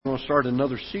going to start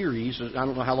another series. I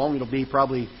don't know how long it'll be.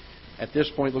 Probably at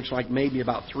this point, looks like maybe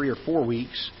about 3 or 4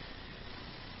 weeks.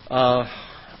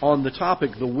 On the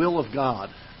topic, the will of God.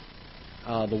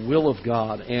 The will of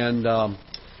God. And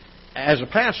as a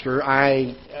pastor,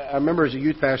 I remember as a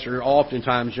youth pastor,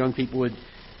 oftentimes young people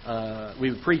we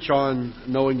would preach on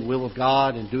knowing the will of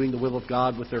God and doing the will of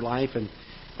God with their life. And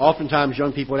oftentimes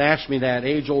young people would ask me that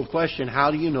age-old question,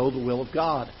 how do you know the will of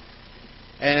God?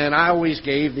 And I always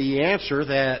gave the answer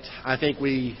that I think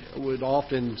we would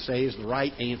often say is the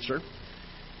right answer.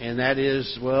 And that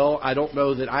is, well, I don't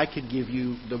know that I could give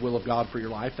you the will of God for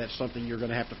your life. That's something you're going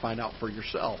to have to find out for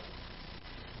yourself.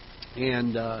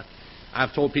 And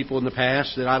I've told people in the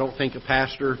past that I don't think a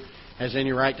pastor has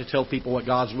any right to tell people what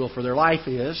God's will for their life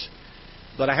is.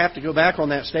 But I have to go back on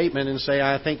that statement and say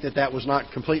I think that was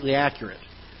not completely accurate.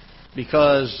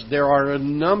 Because there are a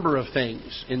number of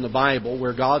things in the Bible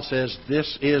where God says,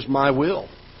 this is my will.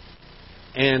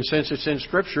 And since it's in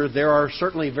Scripture, there are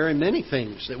certainly very many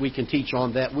things that we can teach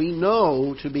on that we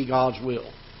know to be God's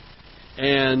will.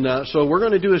 And so we're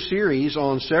going to do a series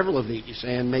on several of these.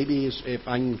 And maybe if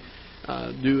I can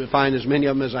find as many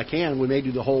of them as I can, we may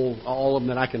do all of them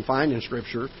that I can find in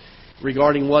Scripture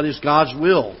regarding what is God's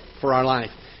will for our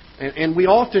life. And we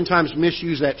oftentimes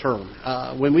misuse that term.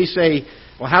 When we say,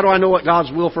 well, how do I know what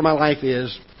God's will for my life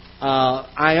is?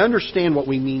 I understand what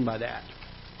we mean by that.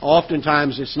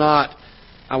 Oftentimes it's not,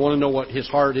 I want to know what His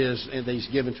heart is and that He's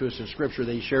given to us in Scripture,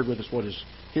 that He shared with us what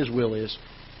His will is.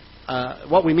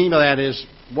 What we mean by that is,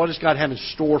 what does God have in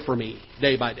store for me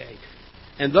day by day?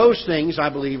 And those things,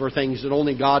 I believe, are things that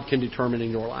only God can determine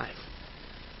in your life.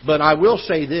 But I will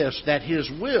say this, that His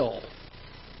will,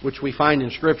 which we find in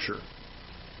Scripture,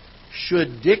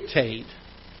 should dictate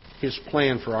His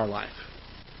plan for our life.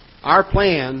 Our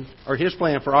plan, or His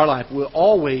plan for our life, will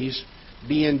always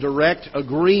be in direct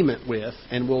agreement with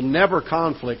and will never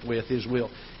conflict with His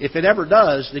will. If it ever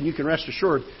does, then you can rest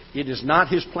assured it is not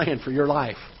His plan for your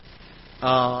life.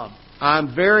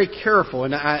 I'm very careful,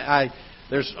 and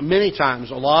there's many times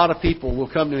a lot of people will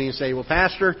come to me and say, well,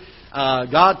 Pastor,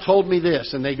 God told me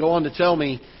this, and they go on to tell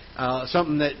me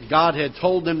something that God had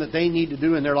told them that they need to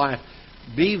do in their life.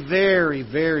 Be very,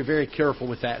 very, very careful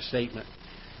with that statement.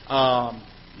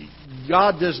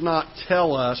 God does not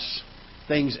tell us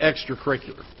things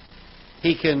extracurricular.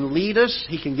 He can lead us.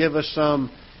 He can give us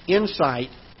some insight.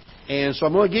 And so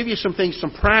I'm going to give you some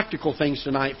practical things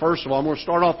tonight. First of all, I'm going to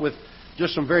start off with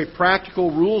just some very practical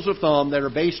rules of thumb that are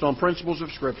based on principles of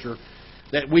Scripture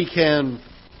that we can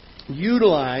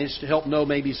utilize to help know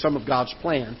maybe some of God's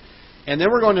plan. And then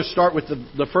we're going to start with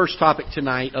the first topic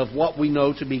tonight of what we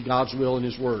know to be God's will in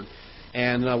His Word.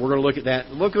 And we're going to look at that.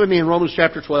 Look with me in Romans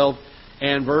chapter 12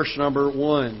 and verse number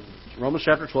 1. Romans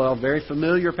chapter 12, very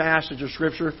familiar passage of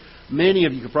Scripture. Many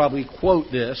of you could probably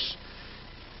quote this.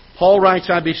 Paul writes,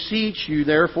 I beseech you,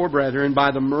 therefore, brethren,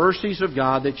 by the mercies of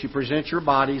God, that you present your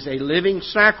bodies a living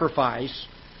sacrifice,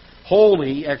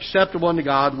 holy, acceptable unto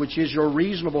God, which is your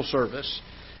reasonable service.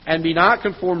 And be not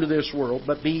conformed to this world,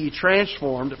 but be ye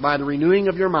transformed by the renewing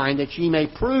of your mind, that ye may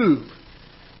prove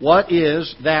what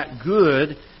is that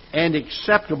good and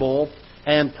acceptable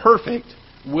and perfect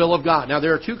will of God. Now,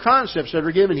 there are two concepts that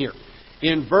are given here.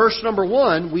 In verse number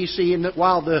 1, we see that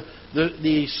while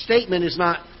the statement is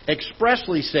not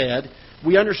expressly said,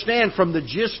 we understand from the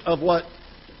gist of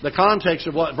the context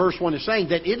of what verse 1 is saying,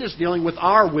 that it is dealing with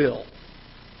our will.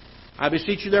 I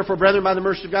beseech you, therefore, brethren, by the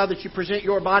mercy of God, that you present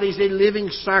your bodies a living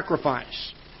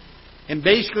sacrifice. And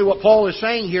basically what Paul is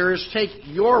saying here is take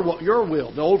your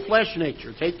will, the old flesh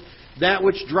nature, take that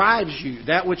which drives you,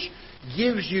 that which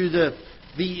gives you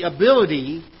the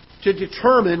ability to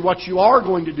determine what you are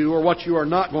going to do or what you are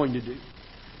not going to do.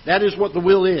 That is what the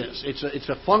will is. It's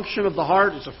a function of the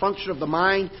heart, it's a function of the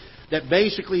mind that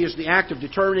basically is the act of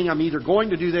determining I'm either going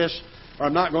to do this or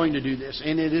I'm not going to do this.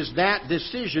 And it is that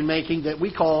decision-making that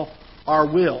we call our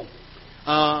will.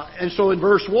 And so in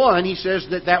verse 1, he says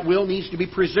that will needs to be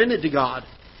presented to God.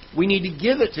 We need to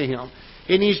give it to Him.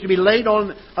 It needs to be laid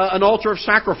on an altar of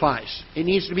sacrifice. It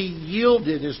needs to be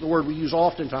yielded, is the word we use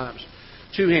oftentimes,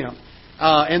 to Him.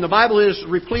 And the Bible is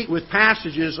replete with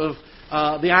passages of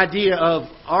the idea of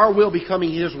our will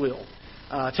becoming His will.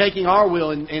 Taking our will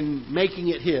and making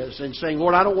it His. And saying,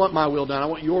 Lord, I don't want my will done. I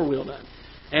want your will done.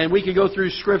 And we could go through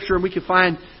Scripture and we could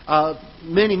find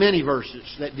many, many verses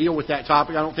that deal with that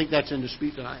topic. I don't think that's in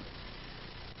dispute tonight.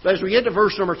 But as we get to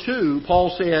verse number 2,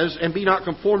 Paul says, and be not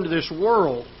conformed to this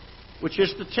world, which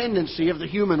is the tendency of the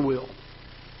human will.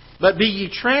 But be ye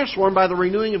transformed by the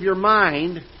renewing of your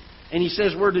mind. And he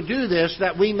says we're to do this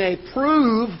that we may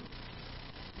prove,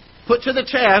 put to the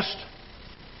test,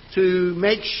 to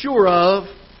make sure of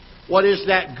what is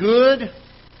that good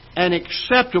and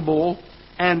acceptable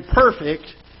and perfect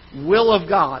will of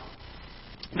God.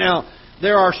 Now,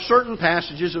 there are certain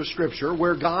passages of Scripture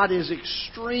where God is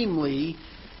extremely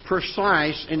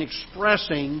precise in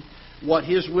expressing what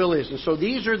His will is. And so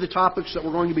these are the topics that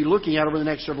we're going to be looking at over the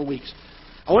next several weeks.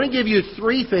 I want to give you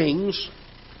 3 things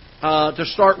to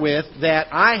start with that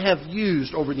I have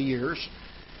used over the years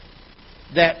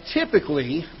that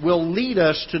typically will lead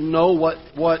us to know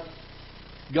what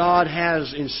God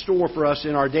has in store for us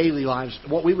in our daily lives,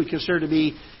 what we would consider to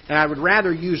be, and I would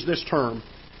rather use this term,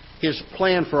 His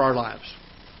plan for our lives.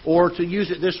 Or to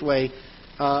use it this way,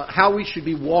 how we should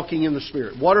be walking in the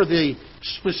Spirit. What are the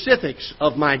specifics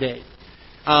of my day?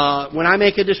 When I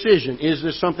make a decision, is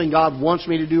this something God wants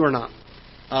me to do or not?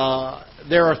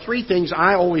 There are 3 things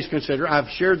I always consider. I've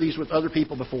shared these with other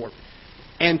people before.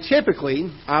 And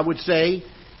typically, I would say,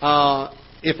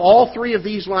 if all 3 of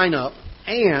these line up,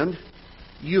 and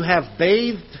you have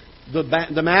bathed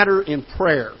the matter in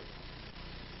prayer,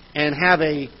 and have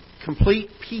a complete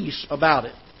peace about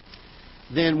it,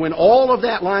 then when all of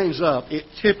that lines up, it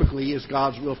typically is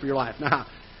God's will for your life. Now,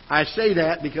 I say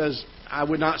that because I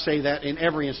would not say that in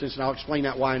every instance, and I'll explain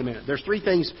that why in a minute. There's 3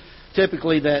 things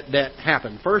typically that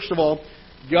happen. First of all,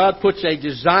 God puts a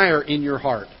desire in your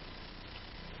heart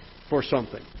for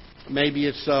something. Maybe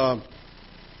it's to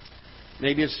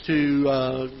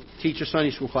teach a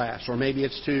Sunday school class, or maybe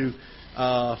it's to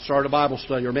start a Bible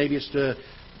study, or maybe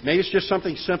it's just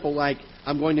something simple like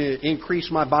I'm going to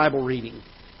increase my Bible reading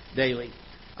daily,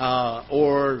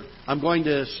 or I'm going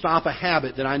to stop a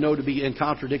habit that I know to be in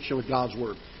contradiction with God's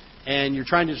Word. And you're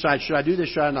trying to decide, should I do this,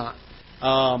 should I not?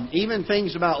 Even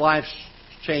things about life's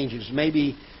changes.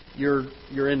 Maybe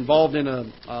you're involved in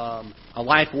a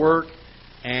life work,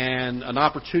 and an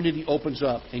opportunity opens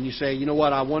up, and you say, you know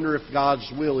what, I wonder if God's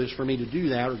will is for me to do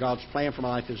that, or God's plan for my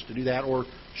life is to do that, or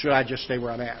should I just stay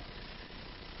where I'm at?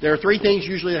 There are 3 things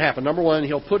usually that happen. Number 1,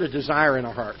 He'll put a desire in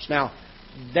our hearts. Now,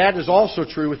 that is also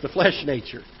true with the flesh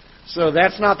nature. So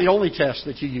that's not the only test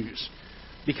that you use.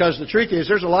 Because the truth is,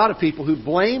 there's a lot of people who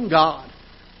blame God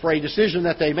for a decision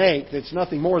that they make that's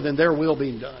nothing more than their will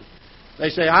being done. They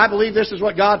say, I believe this is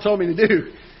what God told me to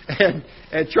do.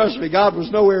 And trust me, God was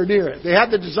nowhere near it. They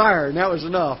had the desire, and that was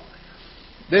enough.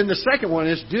 Then the second one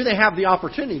is, do they have the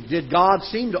opportunity? Did God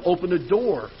seem to open a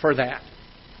door for that?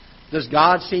 Does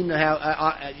God seem to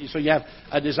have... so you have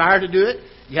a desire to do it.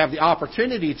 You have the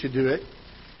opportunity to do it.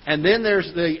 And then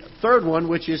there's the third one,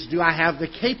 which is, do I have the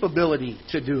capability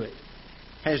to do it?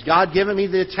 Has God given me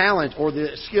the talent or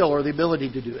the skill or the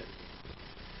ability to do it?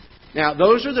 Now,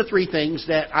 those are the 3 things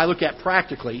that I look at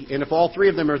practically. And if all 3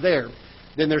 of them are there,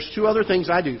 then there's 2 other things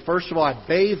I do. First of all, I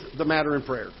bathe the matter in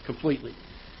prayer completely.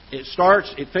 It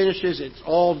starts, it finishes, it's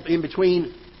all in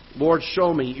between. Lord,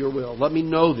 show me your will. Let me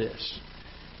know this.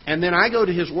 And then I go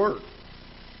to His Word.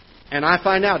 And I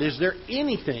find out, is there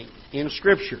anything in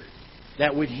Scripture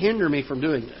that would hinder me from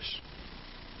doing this?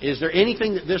 Is there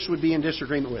anything that this would be in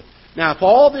disagreement with? Now, if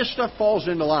all this stuff falls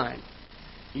into line,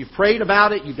 you've prayed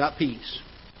about it, you've got peace.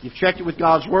 You've checked it with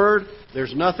God's Word,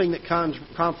 there's nothing that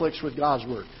conflicts with God's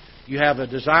Word. You have a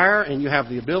desire, and you have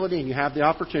the ability, and you have the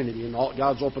opportunity, and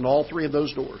God's opened all 3 of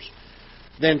those doors.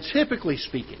 Then, typically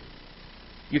speaking,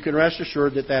 you can rest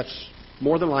assured that that's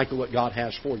more than likely what God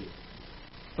has for you.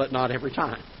 But not every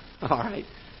time. All right?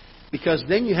 Because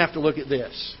then you have to look at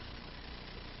this.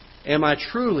 Am I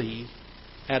truly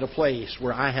at a place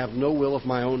where I have no will of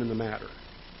my own in the matter,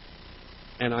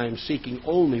 and I am seeking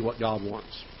only what God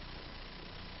wants?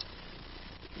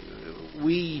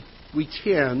 We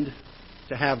tend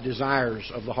to have desires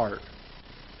of the heart.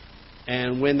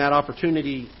 And when that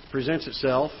opportunity presents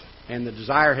itself, and the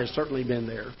desire has certainly been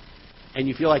there, and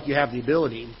you feel like you have the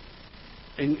ability,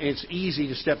 and it's easy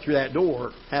to step through that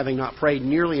door having not prayed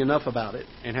nearly enough about it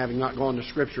and having not gone to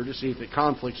Scripture to see if it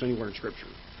conflicts anywhere in Scripture.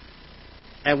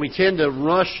 And we tend to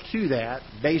rush to that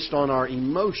based on our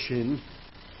emotion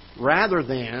rather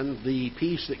than the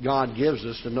peace that God gives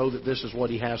us to know that this is what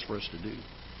He has for us to do.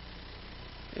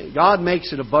 God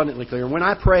makes it abundantly clear. When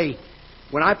I pray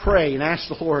and ask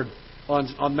the Lord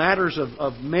on matters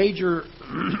of major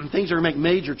things that are going to make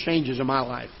major changes in my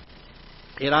life,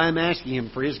 and I am asking Him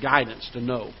for His guidance to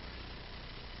know,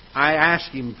 I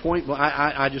ask Him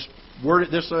I just word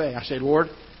it this way. I say, Lord,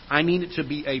 I need it to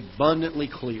be abundantly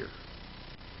clear.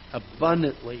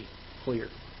 Abundantly clear.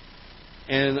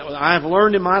 And I've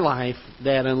learned in my life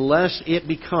that unless it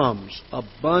becomes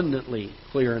abundantly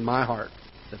clear in my heart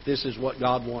that this is what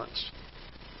God wants,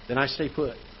 then I stay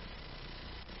put.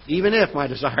 Even if my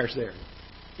desire's there.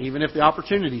 Even if the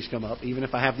opportunities come up. Even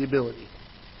if I have the ability.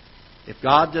 If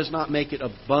God does not make it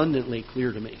abundantly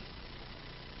clear to me,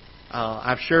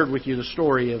 I've shared with you the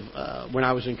story of when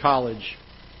I was in college.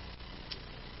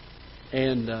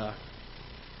 And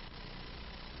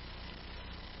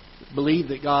believed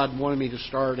that God wanted me to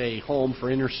start a home for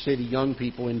inner city young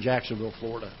people in Jacksonville,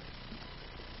 Florida.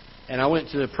 And I went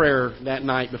to prayer that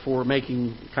night before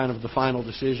making kind of the final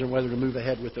decision whether to move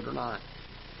ahead with it or not.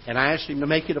 And I asked Him to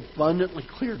make it abundantly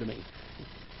clear to me.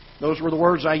 Those were the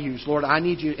words I used. Lord, I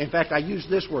need you. In fact, I used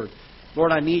this word.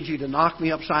 Lord, I need you to knock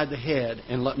me upside the head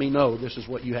and let me know this is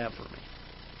what you have for me.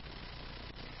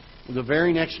 The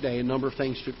very next day, a number of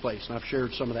things took place, and I've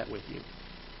shared some of that with you.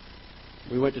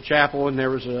 We went to chapel, and there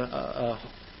was a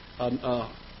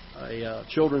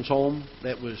children's home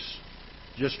that was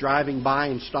just driving by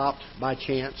and stopped by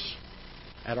chance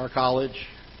at our college,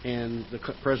 and the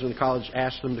president of the college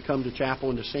asked them to come to chapel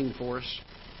and to sing for us.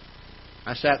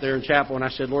 I sat there in chapel, and I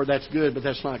said, Lord, that's good, but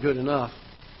that's not good enough.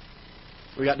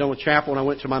 We got done with chapel, and I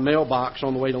went to my mailbox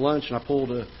on the way to lunch, and I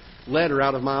pulled a letter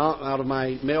out of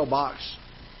my mailbox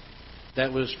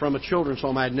that was from a children's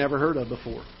home I had never heard of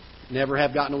before. Never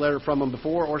have gotten a letter from them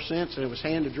before or since, and it was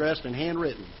hand-addressed and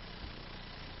handwritten,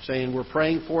 saying, we're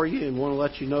praying for you and want to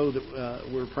let you know that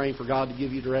we're praying for God to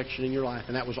give you direction in your life.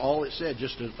 And that was all it said,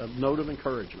 just a note of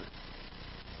encouragement.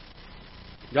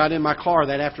 Got in my car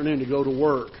that afternoon to go to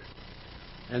work,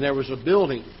 and there was a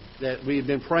building that we had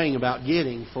been praying about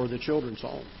getting for the children's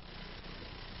home.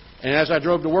 And as I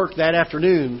drove to work that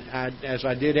afternoon, as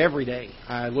I did every day,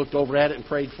 I looked over at it and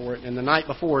prayed for it. And the night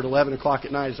before, at 11 o'clock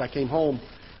at night, as I came home,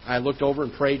 I looked over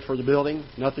and prayed for the building.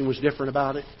 Nothing was different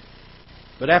about it.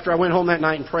 But after I went home that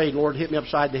night and prayed, Lord, hit me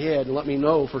upside the head and let me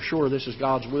know for sure this is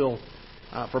God's will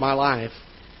for my life.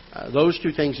 Those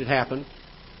two things had happened.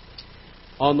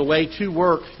 On the way to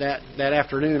work that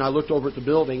afternoon, I looked over at the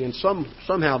building, and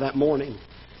somehow that morning,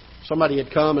 somebody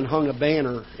had come and hung a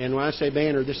banner. And when I say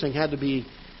banner, this thing had to be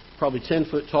probably 10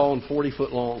 foot tall and 40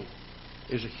 foot long.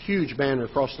 It was a huge banner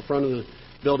across the front of the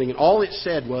building. And all it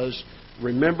said was,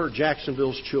 remember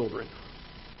Jacksonville's children.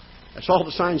 That's all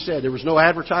the sign said. There was no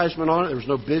advertisement on it. There was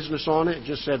no business on it. It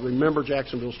just said, remember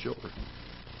Jacksonville's children.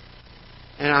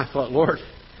 And I thought, Lord,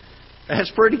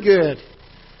 that's pretty good,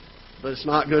 but it's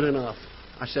not good enough.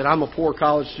 I said, I'm a poor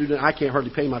college student. I can't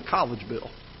hardly pay my college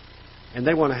bill. And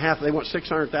they want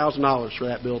 $600,000 for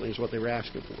that building is what they were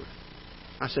asking for.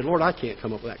 I said, Lord, I can't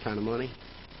come up with that kind of money.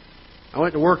 I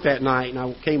went to work that night, and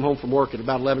I came home from work at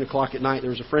about 11 o'clock at night.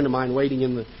 There was a friend of mine waiting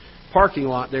in the parking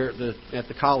lot there at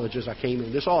the college as I came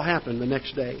in. This all happened the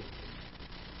next day.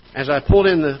 As I pulled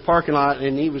in the parking lot,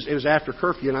 and it was after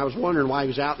curfew, and I was wondering why he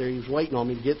was out there. He was waiting on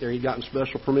me to get there. He'd gotten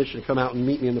special permission to come out and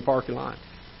meet me in the parking lot.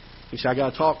 He said, I got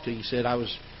to talk to you. He said, I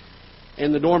was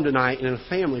in the dorm tonight, and a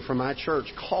family from my church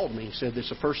called me. He said, this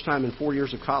is the first time in 4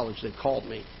 years of college they've called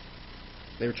me.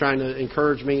 They were trying to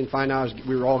encourage me and find out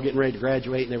we were all getting ready to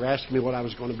graduate, and they were asking me what I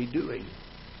was going to be doing.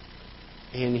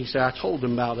 And he said, I told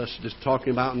them about us just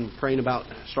talking about and praying about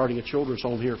starting a children's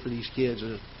home here for these kids,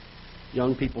 a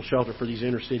young people shelter for these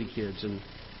inner city kids. And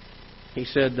he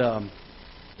said,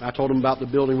 I told them about the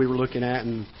building we were looking at,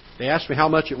 and they asked me how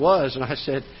much it was, and I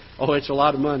said, oh, it's a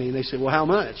lot of money. And they said, well, how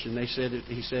much? And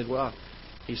he said,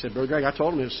 Brother Greg, I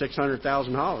told him it was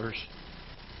 $600,000.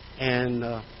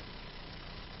 And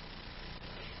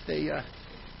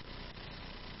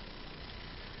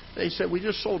they said, we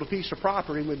just sold a piece of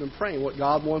property and we've been praying what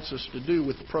God wants us to do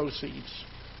with the proceeds.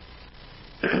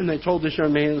 And they told this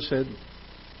young man and said,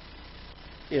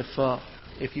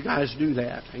 if you guys do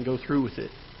that and go through with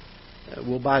it,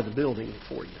 we'll buy the building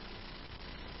for you.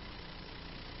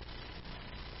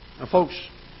 Now, folks,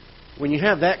 when you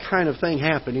have that kind of thing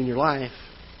happen in your life,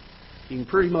 you can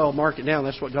pretty well mark it down.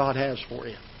 That's what God has for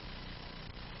you.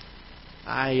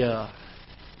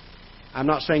 I'm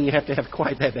not saying you have to have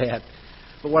quite that bad.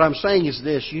 But what I'm saying is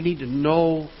this. You need to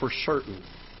know for certain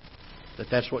that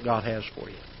that's what God has for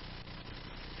you.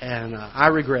 And I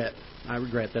regret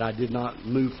that I did not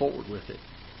move forward with it.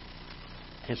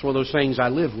 It's one of those things I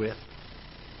live with.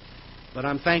 But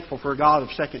I'm thankful for a God of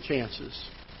second chances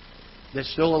that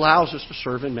still allows us to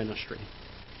serve in ministry.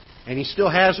 And He still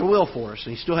has a will for us.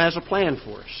 And He still has a plan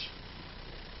for us.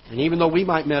 And even though we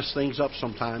might mess things up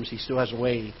sometimes, He still has a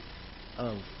way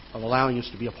of allowing us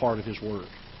to be a part of His work.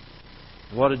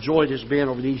 And what a joy it has been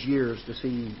over these years to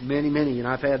see many, and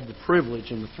I've had the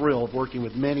privilege and the thrill of working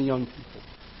with many young people,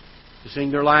 to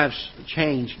seeing their lives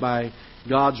changed by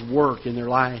God's work in their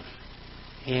life.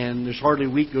 And there's hardly a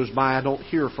week goes by I don't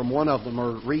hear from one of them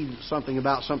or read something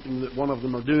about something that one of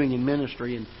them are doing in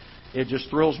ministry, and it just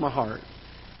thrills my heart.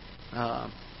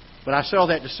 But I say all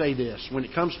that to say this. When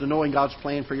it comes to knowing God's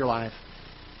plan for your life,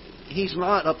 He's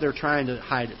not up there trying to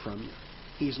hide it from you.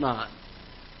 He's not.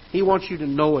 He wants you to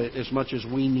know it as much as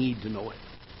we need to know it.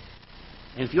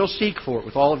 And if you'll seek for it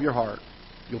with all of your heart,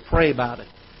 you'll pray about it,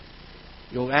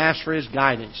 you'll ask for His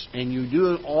guidance, and you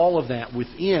do all of that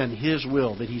within His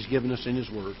will that He's given us in His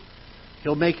Word,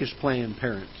 He'll make His plan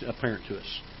apparent to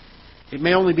us. It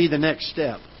may only be the next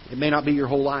step. It may not be your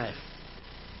whole life.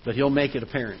 But He'll make it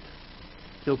apparent.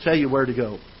 He'll tell you where to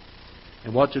go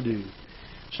and what to do.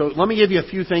 So let me give you a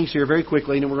few things here very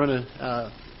quickly, and then we're going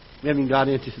to... we haven't even got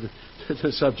into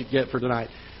the subject yet for tonight.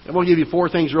 I'm going to give you 4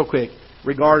 things real quick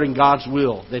regarding God's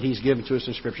will that He's given to us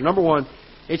in Scripture. Number 1,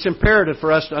 it's imperative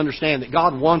for us to understand that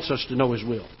God wants us to know His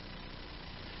will.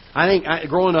 I think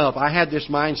growing up, I had this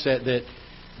mindset that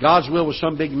God's will was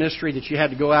some big mystery that you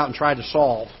had to go out and try to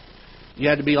solve. You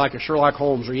had to be like a Sherlock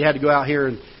Holmes, or you had to go out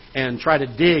here and try to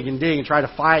dig and try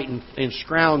to fight and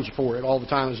scrounge for it all the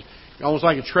time. It was almost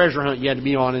like a treasure hunt you had to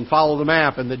be on and follow the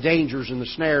map and the dangers and the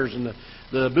snares and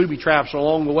the booby traps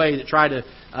along the way that try to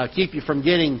keep you from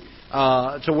getting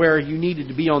to where you needed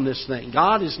to be on this thing.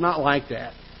 God is not like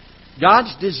that.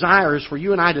 God's desire is for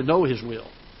you and I to know His will.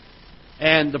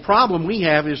 And the problem we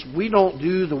have is we don't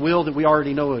do the will that we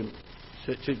already know Him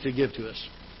to give to us.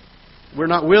 We're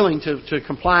not willing to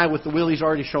comply with the will He's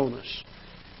already shown us.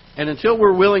 And until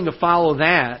we're willing to follow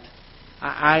that,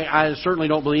 I certainly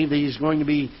don't believe that He's going to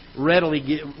be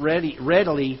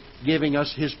readily giving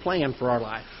us His plan for our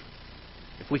life,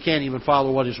 if we can't even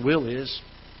follow what His will is.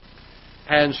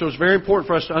 And so it's very important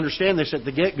for us to understand this at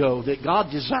the get-go, that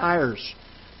God desires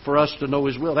for us to know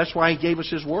His will. That's why He gave us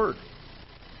His Word.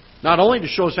 Not only to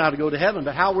show us how to go to heaven,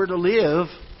 but how we're to live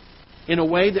in a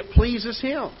way that pleases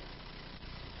Him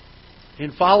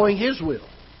in following His will.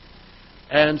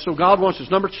 And so God wants us.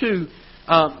 Number 2,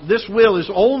 this will is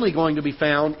only going to be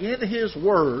found in His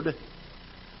Word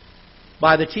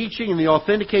by the teaching and the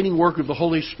authenticating work of the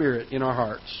Holy Spirit in our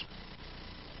hearts.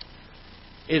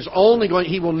 He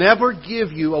will never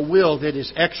give you a will that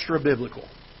is extra-biblical.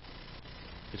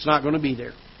 It's not going to be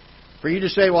there. For you to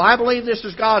say, well, I believe this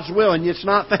is God's will, and it's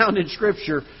not found in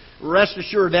Scripture, rest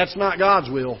assured that's not God's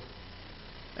will.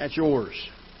 That's yours.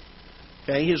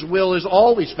 Okay? His will is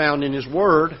always found in His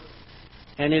Word,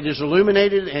 and it is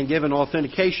illuminated and given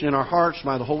authentication in our hearts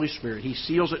by the Holy Spirit. He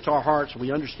seals it to our hearts, and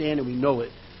we understand and we know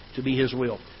it to be His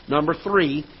will. Number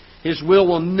 3, His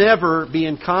will never be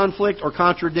in conflict or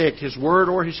contradict His Word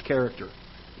or His character.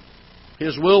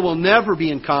 His will never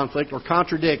be in conflict or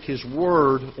contradict His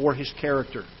Word or His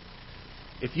character.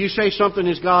 If you say something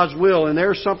is God's will and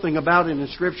there's something about it in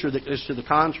Scripture that is to the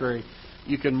contrary,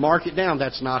 you can mark it down.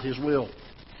 That's not His will.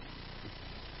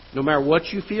 No matter what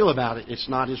you feel about it, it's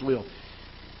not His will.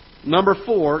 Number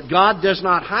 4, God does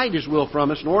not hide His will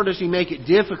from us, nor does He make it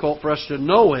difficult for us to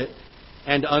know it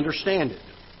and to understand it.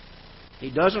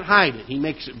 He doesn't hide it. He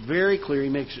makes it very clear. He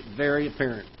makes it very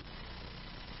apparent.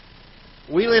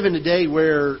 We live in a day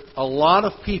where a lot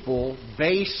of people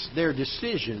base their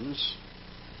decisions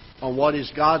on what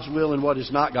is God's will and what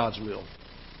is not God's will,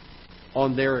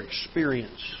 on their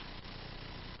experience,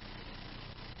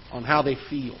 on how they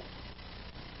feel,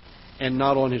 and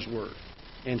not on His Word.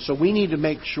 And so we need to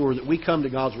make sure that we come to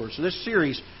God's Word. So this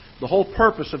series, the whole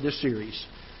purpose of this series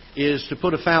is to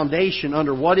put a foundation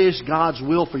under what is God's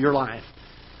will for your life.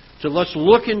 So let's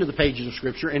look into the pages of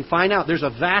Scripture and find out there's a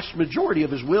vast majority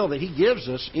of His will that He gives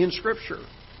us in Scripture.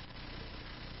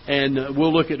 And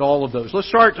we'll look at all of those. Let's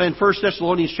start in 1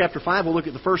 Thessalonians chapter 5. We'll look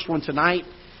at the first one tonight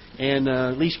and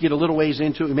at least get a little ways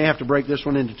into it. We may have to break this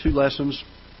one into 2 lessons.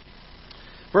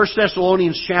 1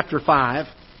 Thessalonians chapter 5.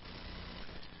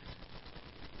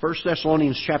 1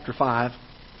 Thessalonians chapter 5.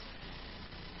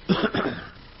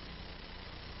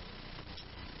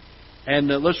 And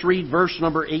let's read verse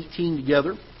number 18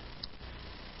 together.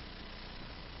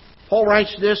 Paul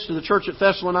writes this to the church at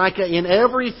Thessalonica: "In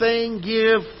everything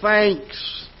give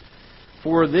thanks,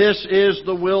 for this is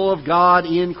the will of God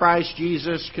in Christ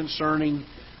Jesus concerning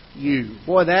you."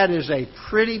 Boy, that is a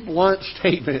pretty blunt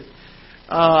statement.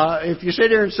 If you sit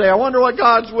here and say, I wonder what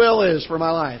God's will is for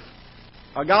my life.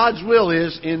 God's will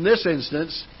is, in this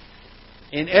instance,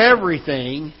 in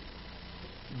everything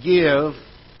give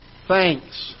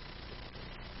thanks.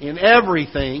 In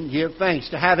everything give thanks.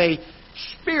 To have a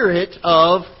spirit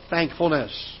of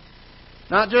thankfulness.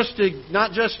 Not just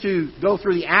to go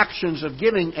through the actions of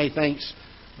giving a thanks,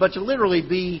 but to literally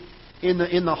be in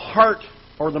the heart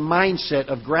or the mindset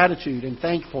of gratitude and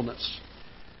thankfulness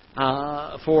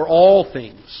for all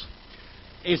things.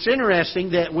 It's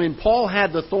interesting that when Paul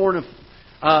had the thorn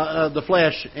of the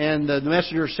flesh and the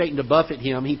messenger of Satan to buffet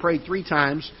him, he prayed 3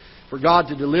 times for God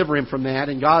to deliver him from that.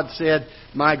 And God said,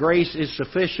 "My grace is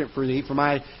sufficient for thee, for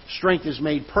my strength is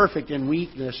made perfect in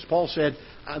weakness." Paul said,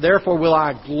 "Therefore will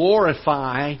I glory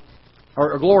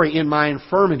in my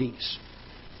infirmities,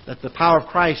 that the power of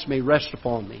Christ may rest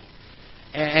upon me.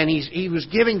 And he was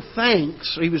giving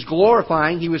thanks. He was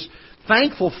glorifying. He was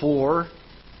thankful for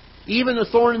even the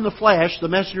thorn in the flesh, the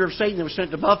messenger of Satan that was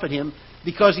sent to buffet him,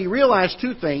 because he realized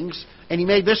two things, and he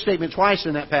made this statement twice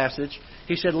in that passage.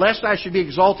 He said, lest I should be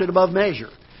exalted above measure.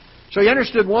 So he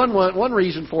understood one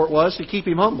reason for it was to keep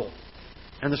him humble.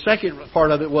 And the second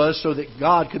part of it was so that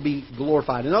God could be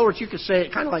glorified. In other words, you could say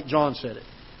it kind of like John said it.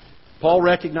 Paul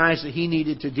recognized that he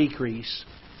needed to decrease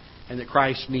and that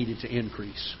Christ needed to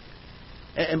increase.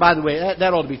 And by the way,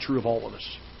 that ought to be true of all of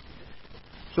us.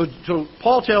 So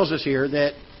Paul tells us here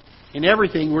that in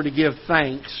everything we're to give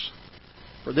thanks,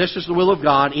 for this is the will of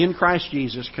God in Christ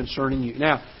Jesus concerning you.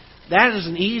 Now, that is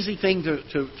an easy thing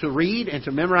to read and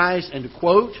to memorize and to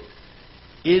quote.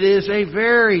 It is a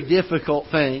very difficult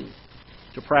thing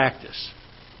to practice.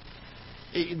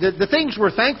 The things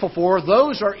we're thankful for,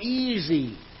 those are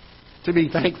easy to be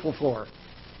thankful for.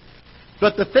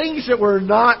 But the things that we're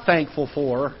not thankful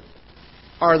for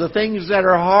are the things that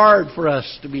are hard for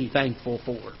us to be thankful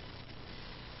for.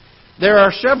 There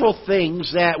are several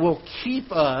things that will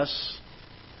keep us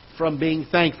from being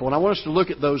thankful. And I want us to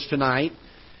look at those tonight,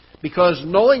 because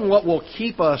knowing what will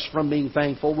keep us from being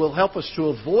thankful will help us to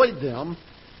avoid them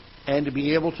and to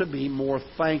be able to be more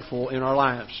thankful in our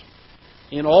lives.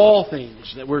 In all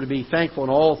things, that we're to be thankful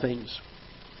in all things.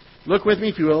 Look with me,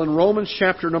 if you will, in Romans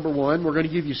chapter number 1. We're going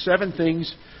to give you 7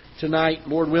 things tonight.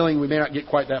 Lord willing, we may not get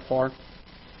quite that far.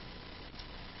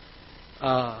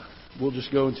 We'll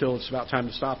just go until it's about time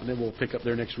to stop, and then we'll pick up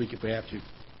there next week if we have to.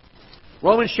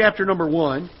 Romans chapter number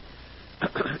 1,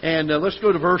 and let's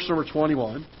go to verse number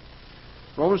 21.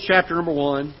 Romans chapter number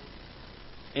 1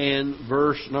 and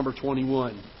verse number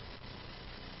 21.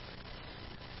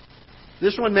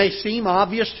 This one may seem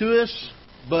obvious to us,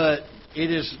 but it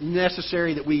is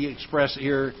necessary that we express it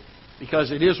here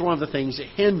because it is one of the things that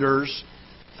hinders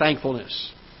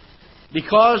thankfulness.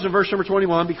 Because, in verse number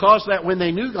 21, because that when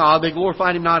they knew God, they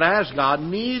glorified Him not as God,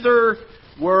 neither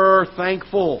were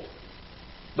thankful,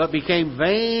 but became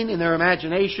vain in their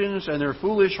imaginations, and their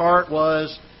foolish heart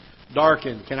was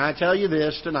darkened. Can I tell you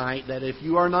this tonight, that if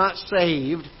you are not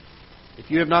saved, if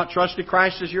you have not trusted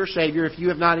Christ as your Savior, if you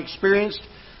have not experienced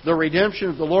the redemption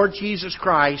of the Lord Jesus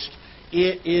Christ,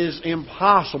 it is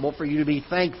impossible for you to be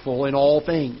thankful in all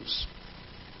things.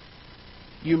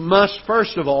 You must,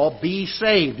 first of all, be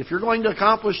saved. If you're going to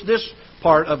accomplish this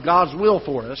part of God's will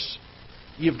for us,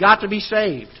 you've got to be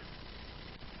saved.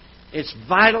 It's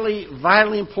vitally,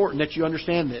 vitally important that you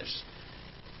understand this.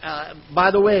 By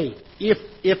the way,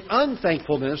 if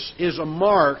unthankfulness is a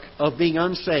mark of being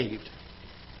unsaved,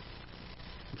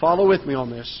 follow with me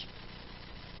on this.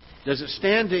 Does it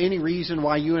stand to any reason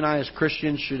why you and I as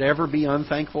Christians should ever be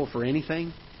unthankful for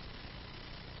anything?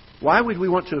 Why would we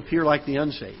want to appear like the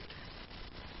unsaved?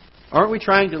 Aren't we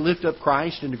trying to lift up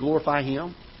Christ and to glorify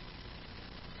Him?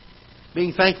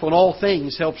 Being thankful in all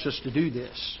things helps us to do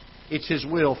this. It's His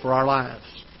will for our lives.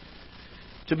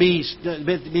 To be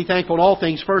thankful in all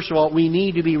things, first of all, we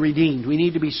need to be redeemed. We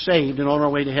need to be saved and on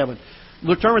our way to heaven.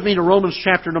 Look, turn with me to Romans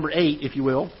chapter number 8, if you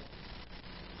will.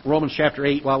 Romans chapter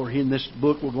 8, while we're in this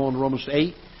book, we'll go on to Romans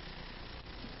 8.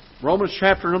 Romans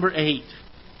chapter number 8.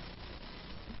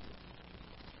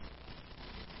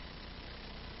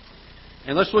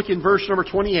 And let's look in verse number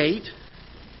 28.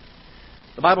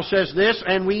 The Bible says this,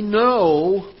 and we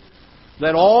know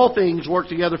that all things work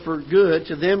together for good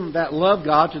to them that love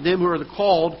God, to them who are the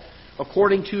called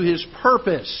according to His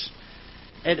purpose.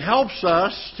 It helps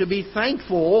us to be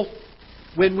thankful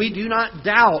when we do not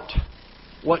doubt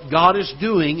what God is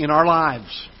doing in our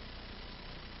lives.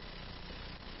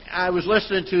 I was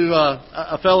listening to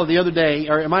a fellow the other day,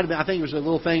 or it might have been, I think it was a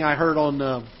little thing I heard on.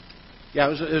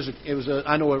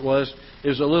 I know what it was. It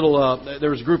was a little. There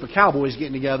was a group of cowboys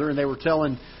getting together, and they were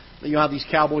telling, how these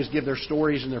cowboys give their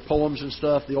stories and their poems and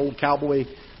stuff, the old cowboy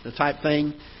type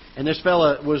thing. And this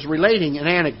fella was relating an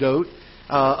anecdote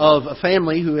of a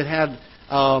family who had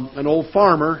an old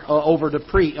farmer over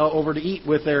to eat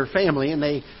with their family, and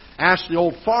they asked the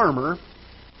old farmer.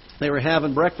 They were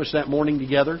having breakfast that morning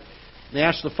together. They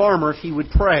asked the farmer if he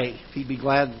would pray, if he'd be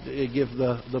glad to give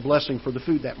the blessing for the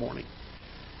food that morning.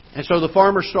 And so the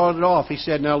farmer started off. He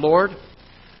said, "Now, Lord,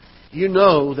 you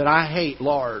know that I hate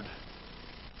lard.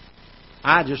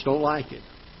 I just don't like it.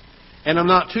 And I'm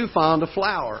not too fond of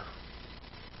flour.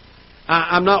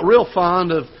 I'm not real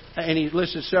fond of," and he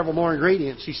listed several more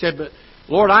ingredients. He said, "But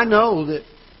Lord, I know that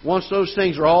once those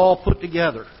things are all put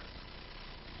together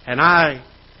and I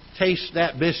taste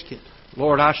that biscuit,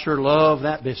 Lord, I sure love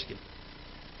that biscuit.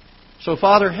 So,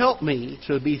 Father, help me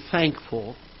to be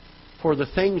thankful for the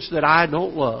things that I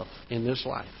don't love in this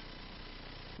life,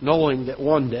 knowing that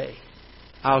one day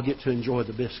I'll get to enjoy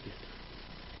the biscuit.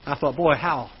 I thought, boy,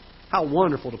 how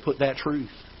wonderful to put that truth.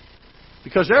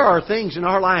 Because there are things in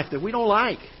our life that we don't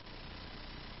like.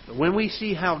 But when we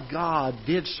see how God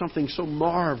did something so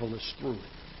marvelous through it,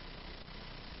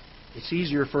 it's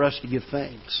easier for us to give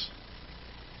thanks.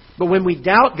 But when we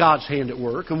doubt God's hand at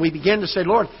work and we begin to say,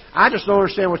 Lord, I just don't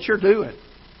understand what You're doing,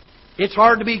 it's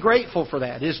hard to be grateful for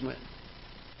that, isn't it?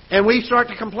 And we start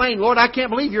to complain, Lord, I can't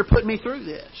believe You're putting me through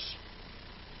this.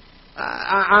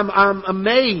 I'm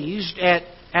amazed at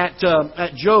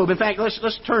Job. In fact,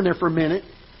 let's turn there for a minute.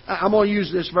 I'm going to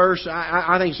use this verse.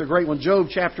 I think it's a great one. Job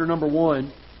chapter number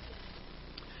 1.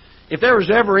 If there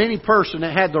was ever any person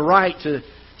that had the right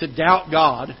to doubt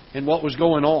God and what was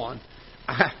going on,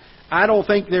 I don't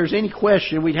think there's any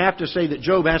question. We'd have to say that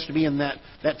Job has to be in that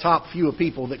top few of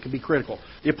people that could be critical.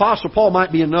 The Apostle Paul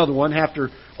might be another one after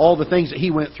all the things that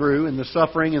he went through and the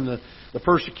suffering and the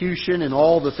persecution and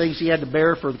all the things he had to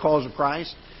bear for the cause of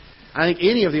Christ. I think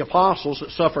any of the apostles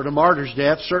that suffered a martyr's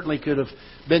death certainly could have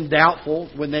been doubtful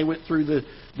when they went through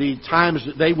the times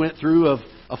that they went through of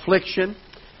affliction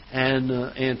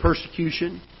and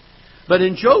persecution. But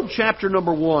in Job chapter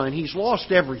number 1, he's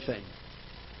lost everything.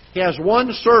 He has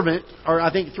one servant, or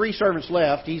I think 3 servants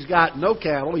left. He's got no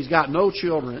cattle. He's got no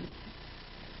children.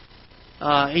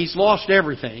 He's lost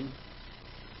everything.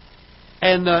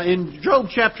 And in Job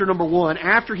chapter number 1,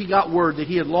 after he got word that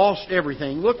he had lost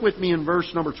everything, look with me in verse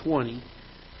number 20.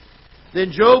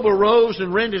 Then Job arose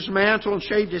and rent his mantle and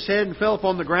shaved his head and fell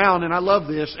upon the ground. And I love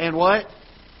this. And what?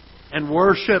 And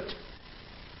worshipped.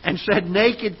 And said,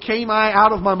 Naked came I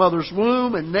out of my mother's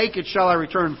womb, and naked shall I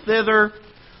return thither.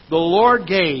 The Lord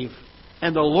gave,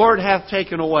 and the Lord hath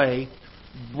taken away.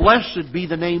 Blessed be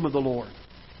the name of the Lord.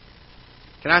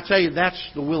 Can I tell you, that's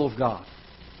the will of God.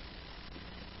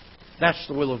 That's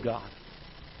the will of God.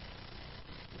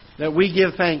 That we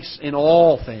give thanks in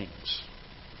all things.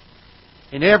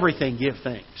 In everything give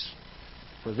thanks.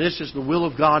 For this is the will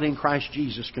of God in Christ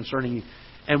Jesus concerning you.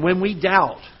 And when we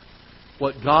doubt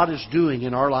what God is doing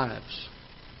in our lives,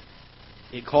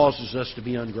 it causes us to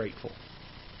be ungrateful.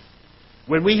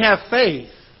 When we have faith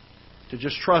to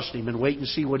just trust Him and wait and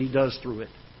see what He does through it,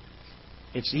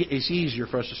 it's easier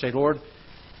for us to say, Lord,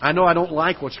 I know I don't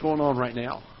like what's going on right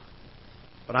now,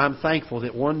 but I'm thankful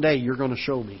that one day You're going to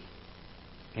show me,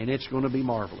 and it's going to be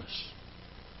marvelous.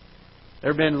 There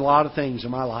have been a lot of things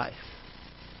in my life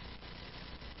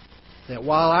that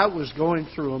while I was going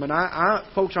through them,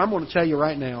 and folks, I'm going to tell you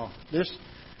right now, this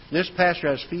pastor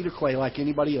has feet of clay like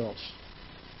anybody else.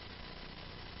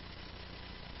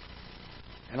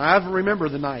 And I remember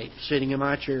the night sitting in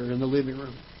my chair in the living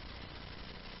room,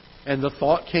 and the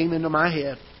thought came into my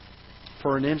head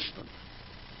for an instant,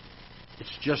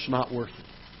 it's just not worth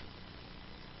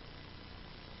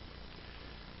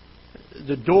it.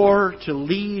 The door to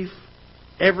leave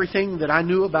everything that I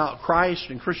knew about Christ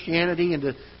and Christianity and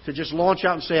to just launch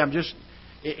out and say,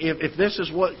 if this is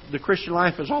what the Christian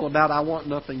life is all about, I want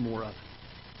nothing more of it.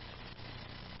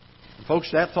 And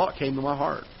folks, that thought came to my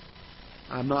heart.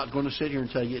 I'm not going to sit here and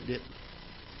tell you it didn't.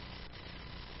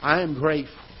 I am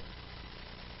grateful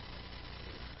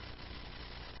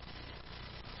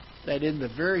that in the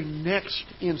very next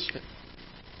instant,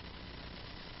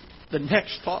 the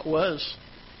next thought was,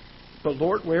 but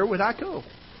Lord, where would I go?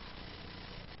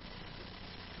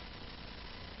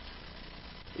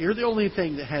 You're the only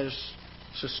thing that has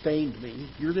sustained me.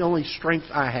 You're the only strength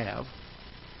I have.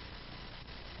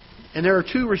 And there are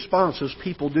 2 responses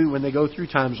people do when they go through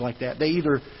times like that. They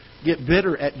either get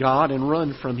bitter at God and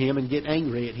run from Him and get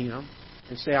angry at Him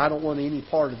and say, I don't want any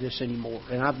part of this anymore.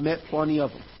 And I've met plenty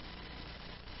of them.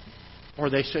 Or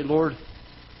they say, Lord,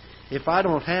 if I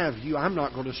don't have You, I'm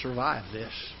not going to survive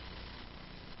this.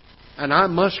 And I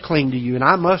must cling to You, and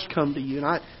I must come to You.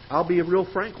 And I'll be real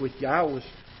frank with you. I was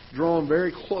drawn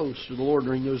very close to the Lord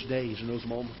during those days and those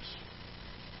moments.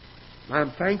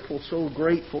 I'm thankful, so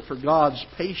grateful for God's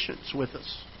patience with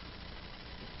us.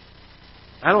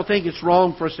 I don't think it's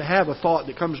wrong for us to have a thought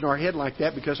that comes in our head like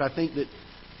that, because I think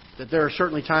that there are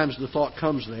certainly times the thought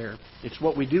comes there. It's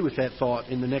what we do with that thought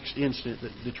in the next instant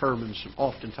that determines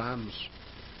oftentimes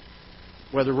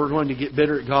whether we're going to get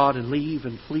bitter at God and leave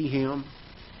and flee Him,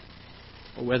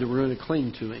 or whether we're going to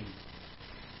cling to Him.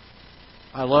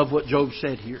 I love what Job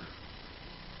said here.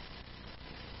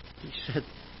 He said,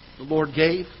 the Lord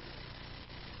gave,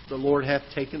 the Lord hath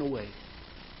taken away.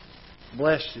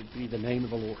 Blessed be the name of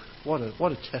the Lord.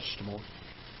 What a testimony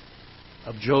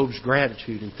of Job's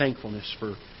gratitude and thankfulness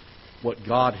for what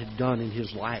God had done in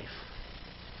his life.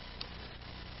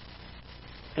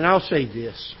 And I'll say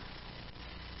this.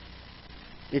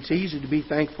 It's easy to be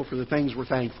thankful for the things we're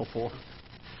thankful for.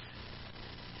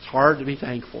 It's hard to be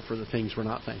thankful for the things we're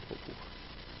not thankful for.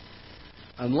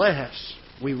 Unless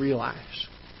we realize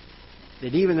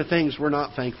that even the things we're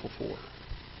not thankful for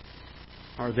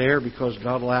are there because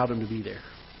God allowed them to be there.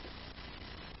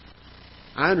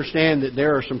 I understand that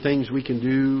there are some things we can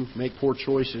do, make poor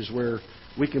choices, where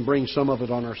we can bring some of it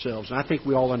on ourselves. And I think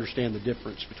we all understand the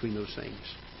difference between those things.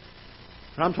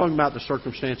 But I'm talking about the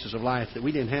circumstances of life that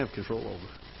we didn't have control over.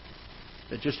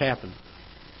 That just happened.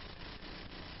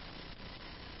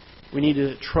 We need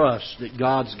to trust that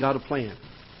God's got a plan.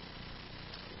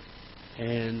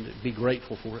 And be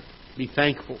grateful for it. Be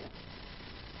thankful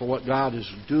for what God is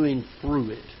doing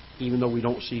through it, even though we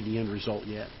don't see the end result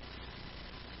yet.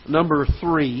 Number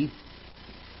 3,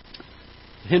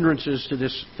 hindrances to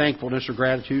this thankfulness or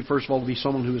gratitude. First of all, to be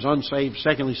someone who is unsaved.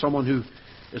 Secondly, someone who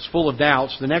is full of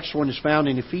doubts. The next one is found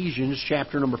in Ephesians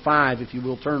chapter number 5, if you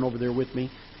will turn over there with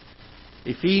me.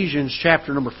 Ephesians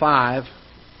chapter number 5.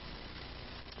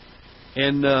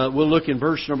 And we'll look in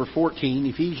verse number 14.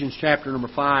 Ephesians chapter number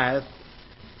 5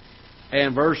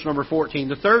 and verse number 14.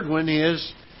 The third one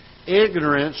is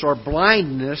ignorance or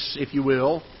blindness, if you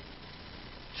will,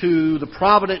 to the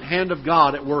provident hand of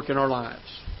God at work in our lives.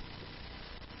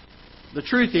 The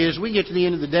truth is, we get to the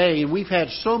end of the day and we've had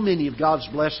so many of God's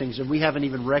blessings and we haven't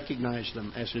even recognized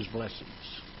them as His blessings.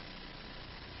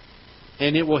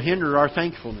 And it will hinder our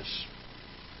thankfulness.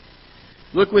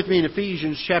 Look with me in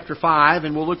Ephesians chapter 5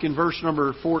 and we'll look in verse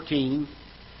number 14.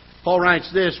 Paul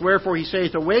writes this, "Wherefore he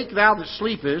saith, Awake thou that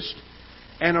sleepest,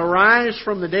 and arise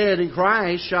from the dead, and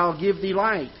Christ shall give thee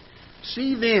light.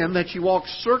 See then that you walk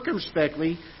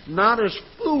circumspectly, not as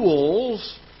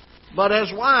fools, but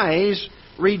as wise,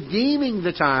 redeeming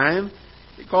the time,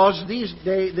 because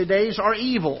the days are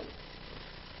evil."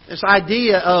 This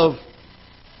idea of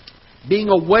being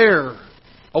aware,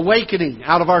 awakening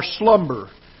out of our slumber,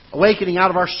 awakening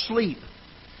out of our sleep,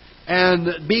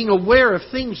 and being aware of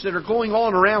things that are going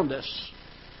on around us.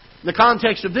 In the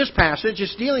context of this passage,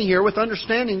 it's dealing here with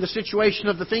understanding the situation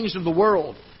of the things of the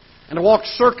world, and to walk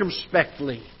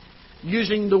circumspectly,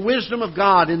 using the wisdom of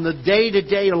God in the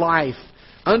day-to-day life,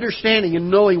 understanding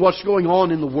and knowing what's going on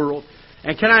in the world.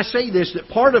 And can I say this, that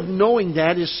part of knowing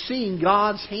that is seeing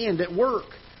God's hand at work.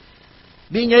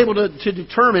 Being able to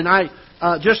determine,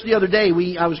 just the other day,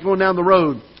 I was going down the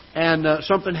road, and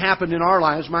something happened in our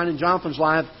lives, mine and Jonathan's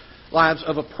lives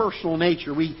of a personal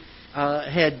nature. We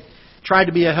had tried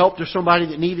to be a help to somebody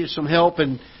that needed some help,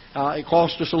 and it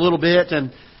cost us a little bit,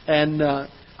 and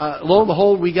lo and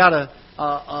behold, we got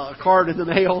a card in the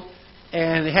mail,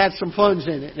 and it had some funds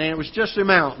in it, and it was just the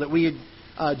amount that we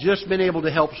had just been able to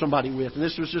help somebody with, and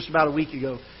this was just about a week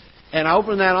ago. And I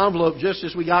opened that envelope just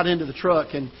as we got into the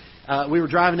truck, and we were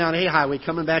driving down a highway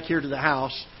coming back here to the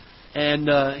house,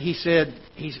 and he said,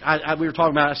 we were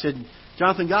talking about it, I said,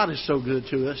 "Jonathan, God is so good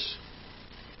to us.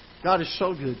 God is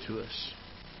so good to us."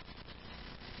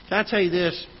 Can I tell you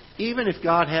this? Even if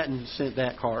God hadn't sent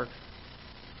that card,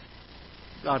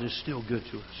 God is still good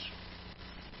to us.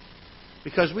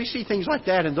 Because we see things like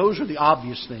that, and those are the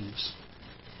obvious things.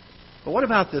 But what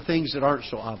about the things that aren't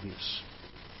so obvious?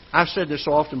 I've said this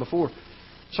so often before.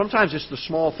 Sometimes it's the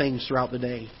small things throughout the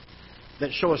day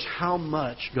that show us how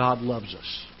much God loves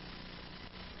us.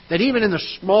 That even in the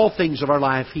small things of our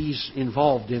life, He's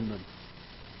involved in them.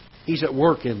 He's at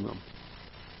work in them.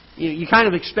 You kind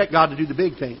of expect God to do the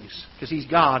big things because He's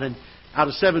God, and out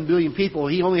of 7 billion people,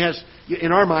 He only has,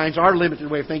 in our minds, our limited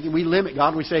way of thinking, we limit God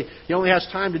and we say He only has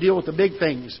time to deal with the big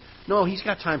things. No, He's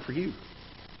got time for you.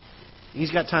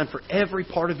 He's got time for every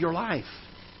part of your life.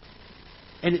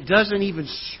 And it doesn't even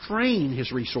strain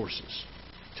His resources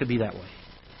to be that way.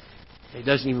 It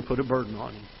doesn't even put a burden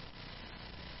on Him.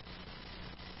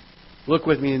 Look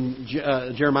with me in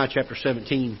Jeremiah chapter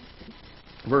 17,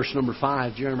 verse number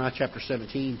 5. Jeremiah chapter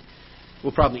 17.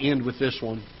 We'll probably end with this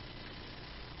one.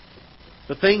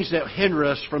 The things that hinder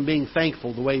us from being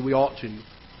thankful the way we ought to.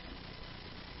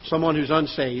 Someone who's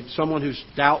unsaved, someone who's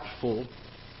doubtful,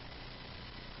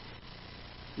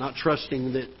 not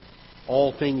trusting that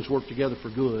all things work together for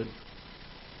good.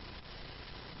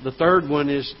 The third one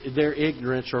is their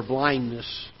ignorance or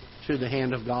blindness to the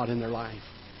hand of God in their life.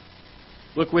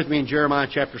 Look with me in Jeremiah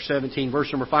chapter 17,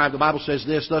 verse number 5. The Bible says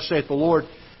this, "Thus saith the Lord,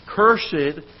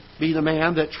 Cursed be the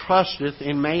man that trusteth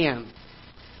in man,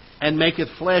 and maketh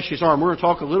flesh his arm." We're going to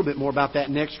talk a little bit more about that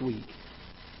next week.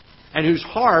 "And whose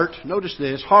heart," notice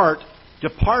this, "heart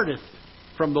departeth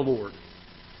from the Lord.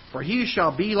 For he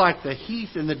shall be like the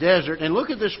heath in the desert." And look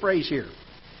at this phrase here.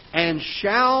 "And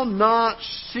shall not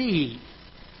see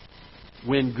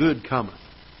when good cometh,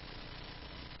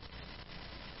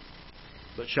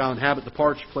 but shall inhabit the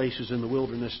parched places in the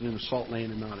wilderness and in the salt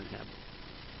land and not inhabit."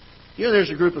 You know,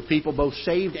 there's a group of people, both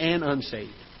saved and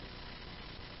unsaved,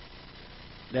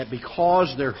 that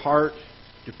because their heart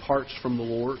departs from the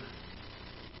Lord,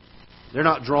 they're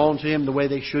not drawn to Him the way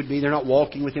they should be, they're not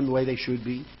walking with Him the way they should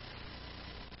be,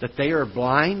 that they are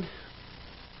blind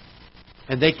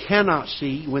and they cannot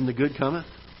see when the good cometh.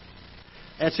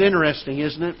 That's interesting,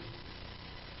 isn't it?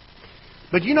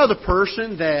 But you know, the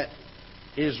person that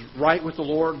is right with the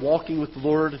Lord, walking with the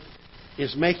Lord,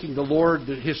 is making the Lord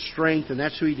his strength, and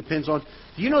that's who he depends on.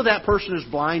 Do you know that person is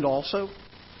blind also?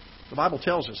 The Bible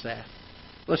tells us that.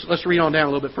 Let's read on down a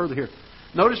little bit further here.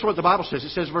 Notice what the Bible says.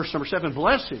 It says, verse number 7,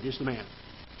 blessed is the man.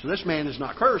 So this man is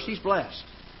not cursed, he's blessed.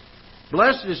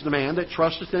 Blessed is the man that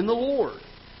trusteth in the Lord,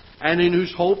 and in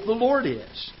whose hope the Lord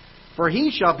is. For he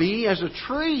shall be as a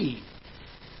tree,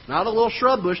 not a little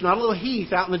shrub bush, not a little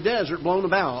heath out in the desert blown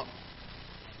about.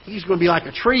 He's going to be like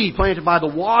a tree planted by the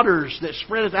waters that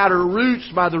spreadeth out her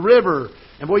roots by the river.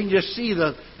 And boy, you can just see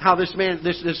how this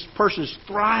person is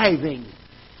thriving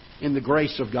in the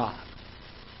grace of God.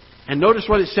 And notice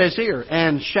what it says here.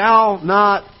 And shall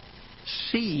not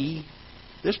see.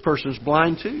 This person's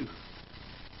blind too.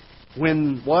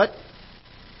 When what?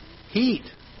 Heat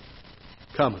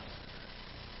cometh.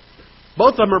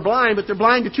 Both of them are blind, but they're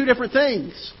blind to two different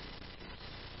things.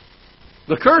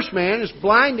 The cursed man is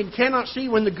blind and cannot see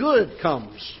when the good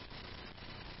comes.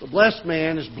 The blessed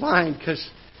man is blind because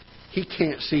he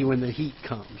can't see when the heat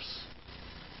comes.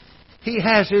 He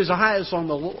has his eyes on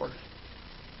the Lord.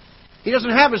 He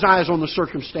doesn't have his eyes on the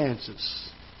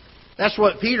circumstances. That's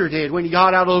what Peter did when he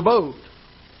got out of the boat.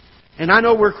 And I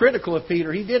know we're critical of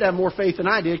Peter. He did have more faith than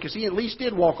I did because he at least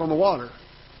did walk on the water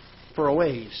for a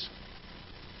ways.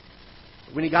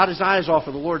 When he got his eyes off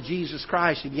of the Lord Jesus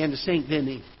Christ, he began to sink, didn't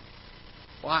he?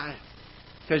 Why?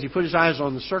 Because he put his eyes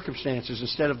on the circumstances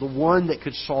instead of the one that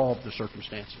could solve the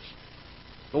circumstances.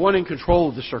 The one in control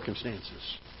of the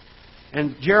circumstances.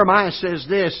 And Jeremiah says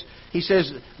this. He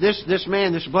says, this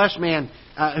man, this blessed man,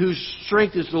 whose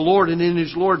strength is the Lord, and in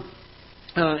whose Lord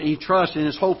he trusts, and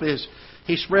his hope is,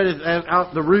 he spreadeth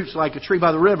out the roots like a tree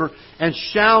by the river, and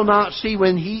shall not see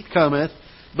when heat cometh,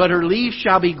 but her leaves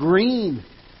shall be green,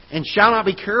 and shall not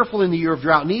be careful in the year of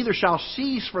drought, neither shall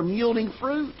cease from yielding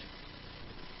fruit.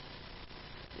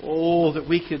 Oh, that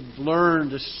we could learn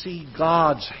to see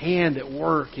God's hand at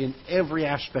work in every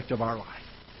aspect of our life.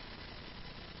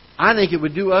 I think it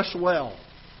would do us well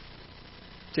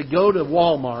to go to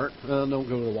Walmart. Don't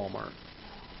go to Walmart.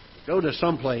 Go to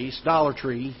someplace, Dollar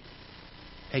Tree,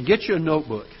 and get you a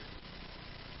notebook.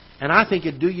 And I think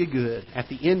it'd do you good at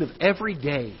the end of every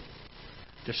day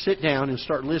to sit down and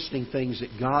start listing things that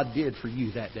God did for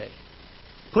you that day.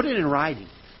 Put it in writing.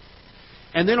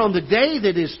 And then on the day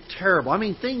that is terrible,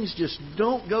 things just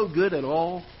don't go good at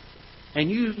all, and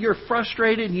you're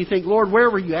frustrated and you think, Lord, where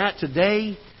were you at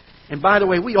today? And by the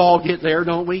way, we all get there,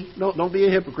 don't we? Don't be a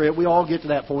hypocrite. We all get to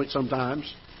that point sometimes.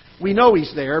 We know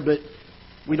He's there, but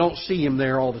we don't see Him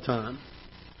there all the time.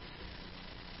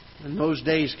 When those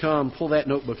days come, pull that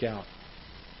notebook out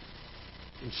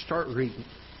and start reading.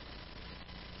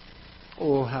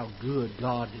 Oh, how good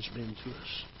God has been to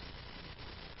us.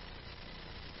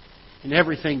 In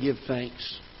everything give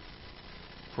thanks,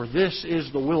 for this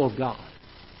is the will of God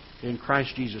in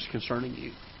Christ Jesus concerning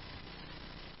you.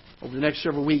 Over the next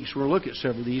several weeks, we'll look at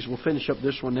several of these. We'll finish up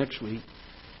this one next week.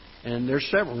 And there's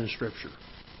several in Scripture.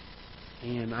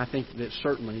 And I think that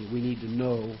certainly we need to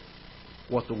know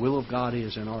what the will of God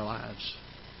is in our lives.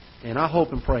 And I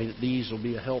hope and pray that these will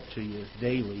be a help to you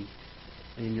daily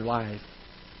in your life.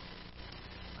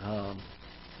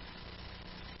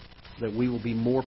 That we will be more